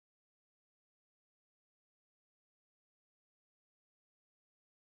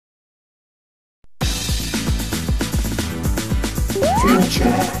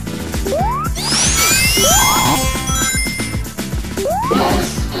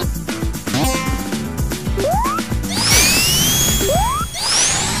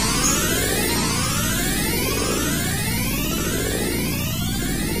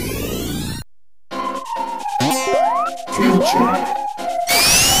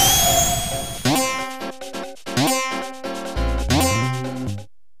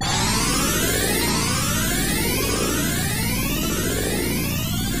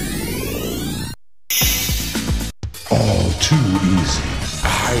All too easy.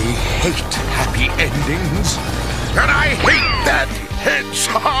 I hate happy endings, and I hate that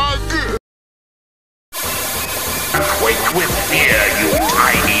hedgehog! Quake with fear, you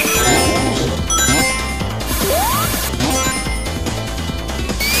tiny fools!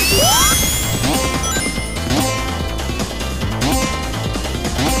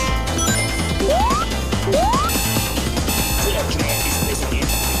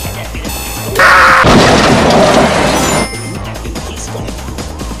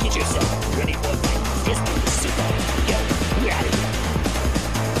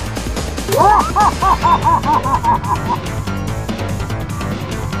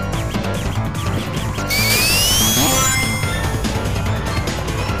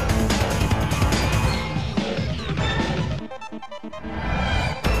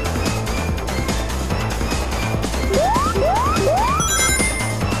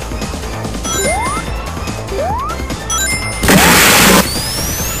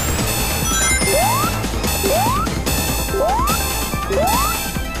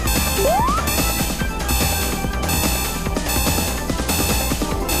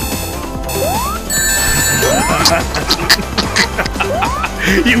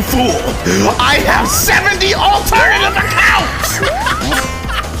 You fool! I have 70 alternative accounts!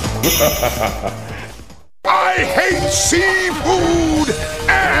 I hate seafood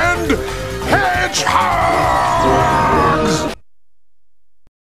and hedgehogs!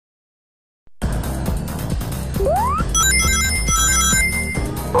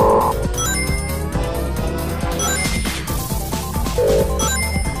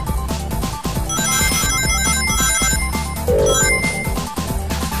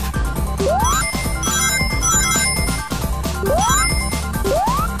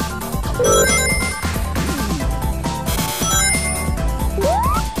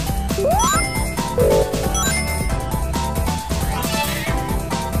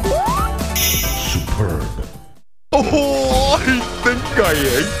 Oh, I think I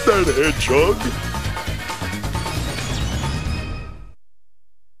ate that hedgehog.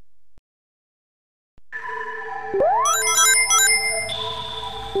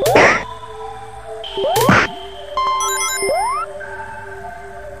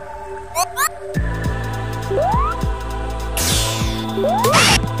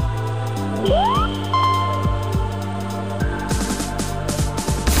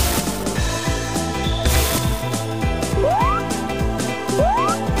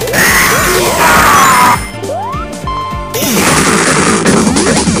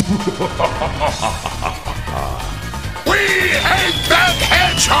 We hate that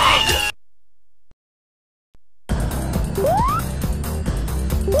hedgehog!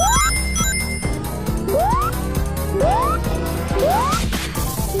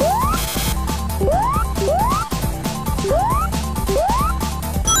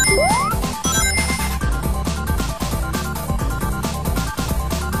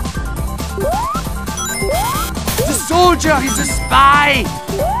 The soldier is a spy!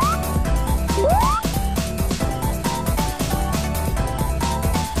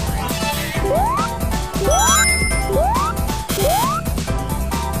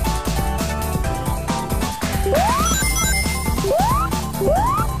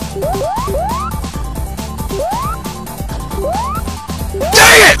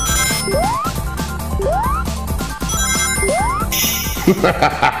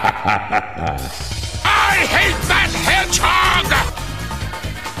 I hate that hedgehog!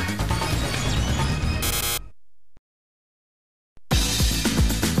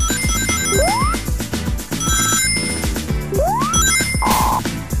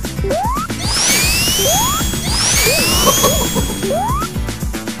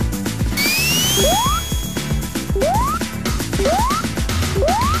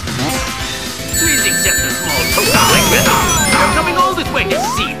 Please accept a small token. You're coming all this way to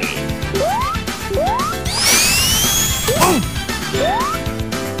see me.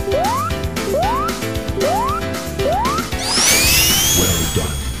 Well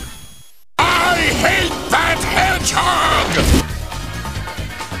done. I hate that hedgehog!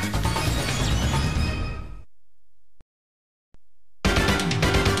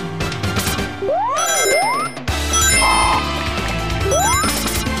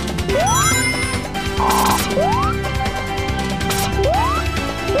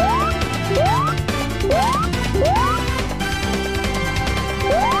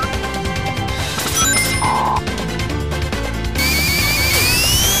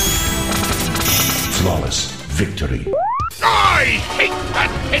 Flawless victory. I hate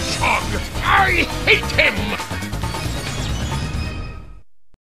that hedgehog! I hate him!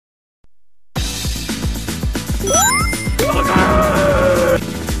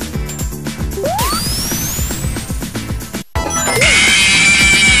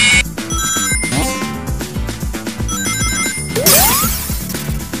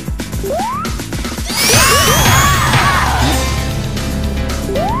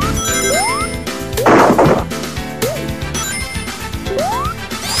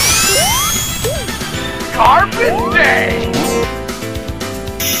 Carpet Day!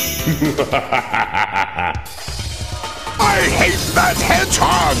 I hate that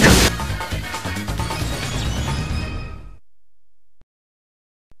hedgehog!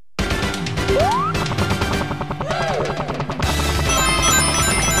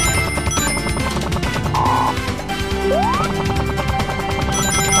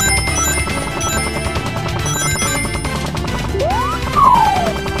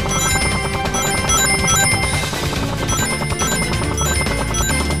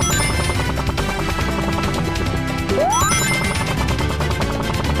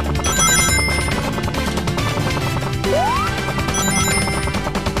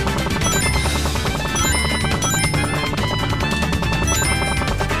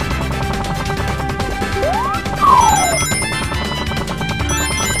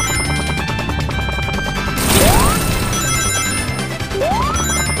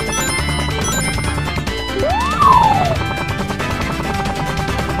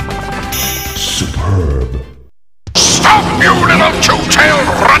 Superb. Stop, you little two-tailed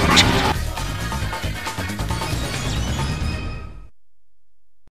runt!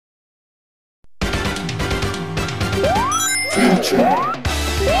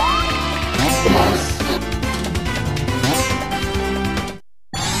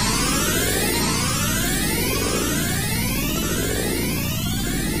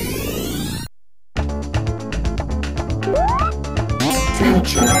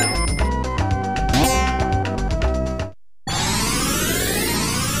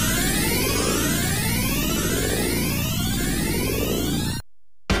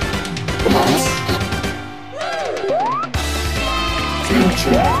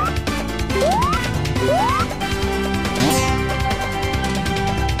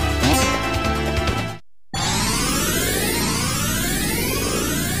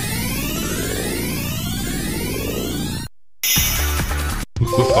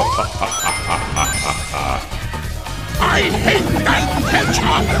 I hate that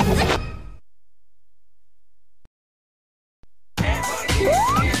hedgehog!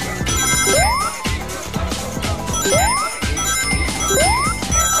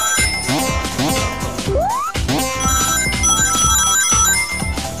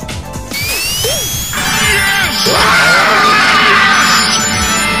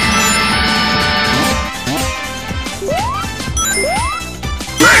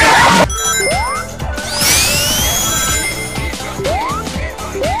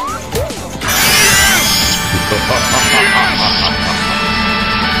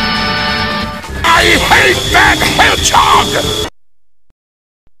 I hate that hedgehog!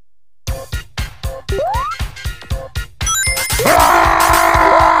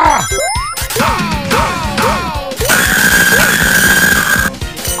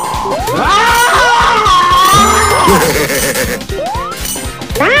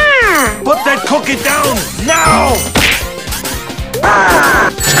 Put that cookie down now!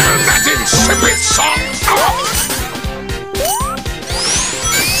 Turn that insipid song off!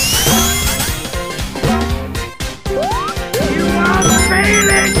 You are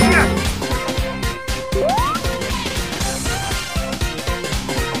failing!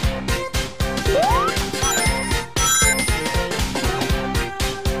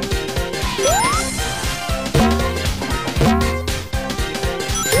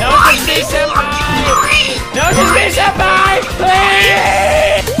 Notice me, senpai! Notice me, senpai!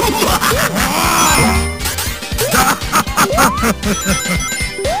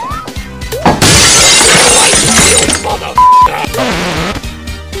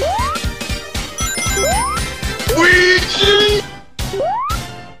 Please!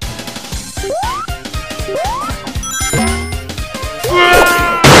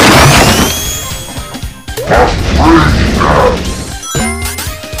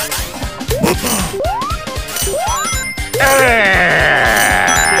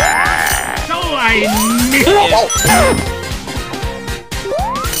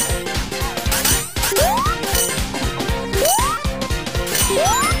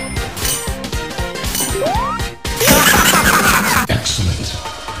 Excellent.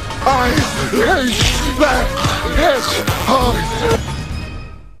 I hate that hedgehog!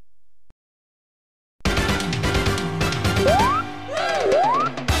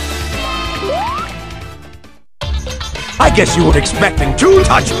 I guess you were expecting to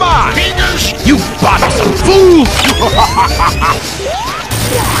touch mine! Fingers! You bothersome fool!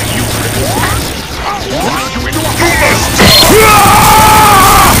 Why, you little cat! I'll grind you into a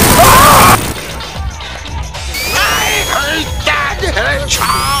I hate that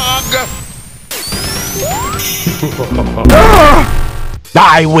hedgehog!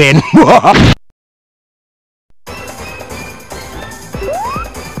 I win!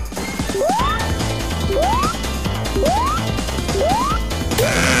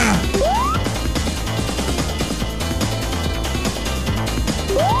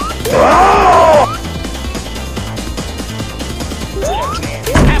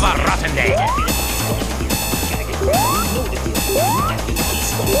 Have a rotten day.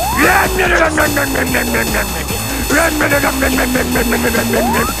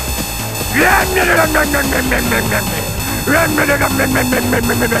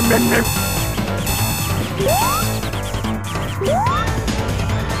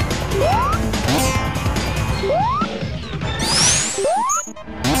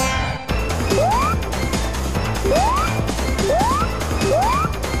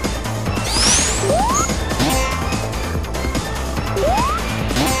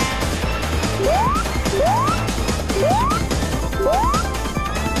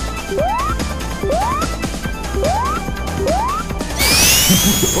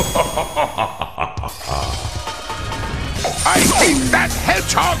 I hate that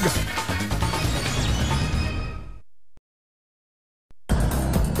hedgehog!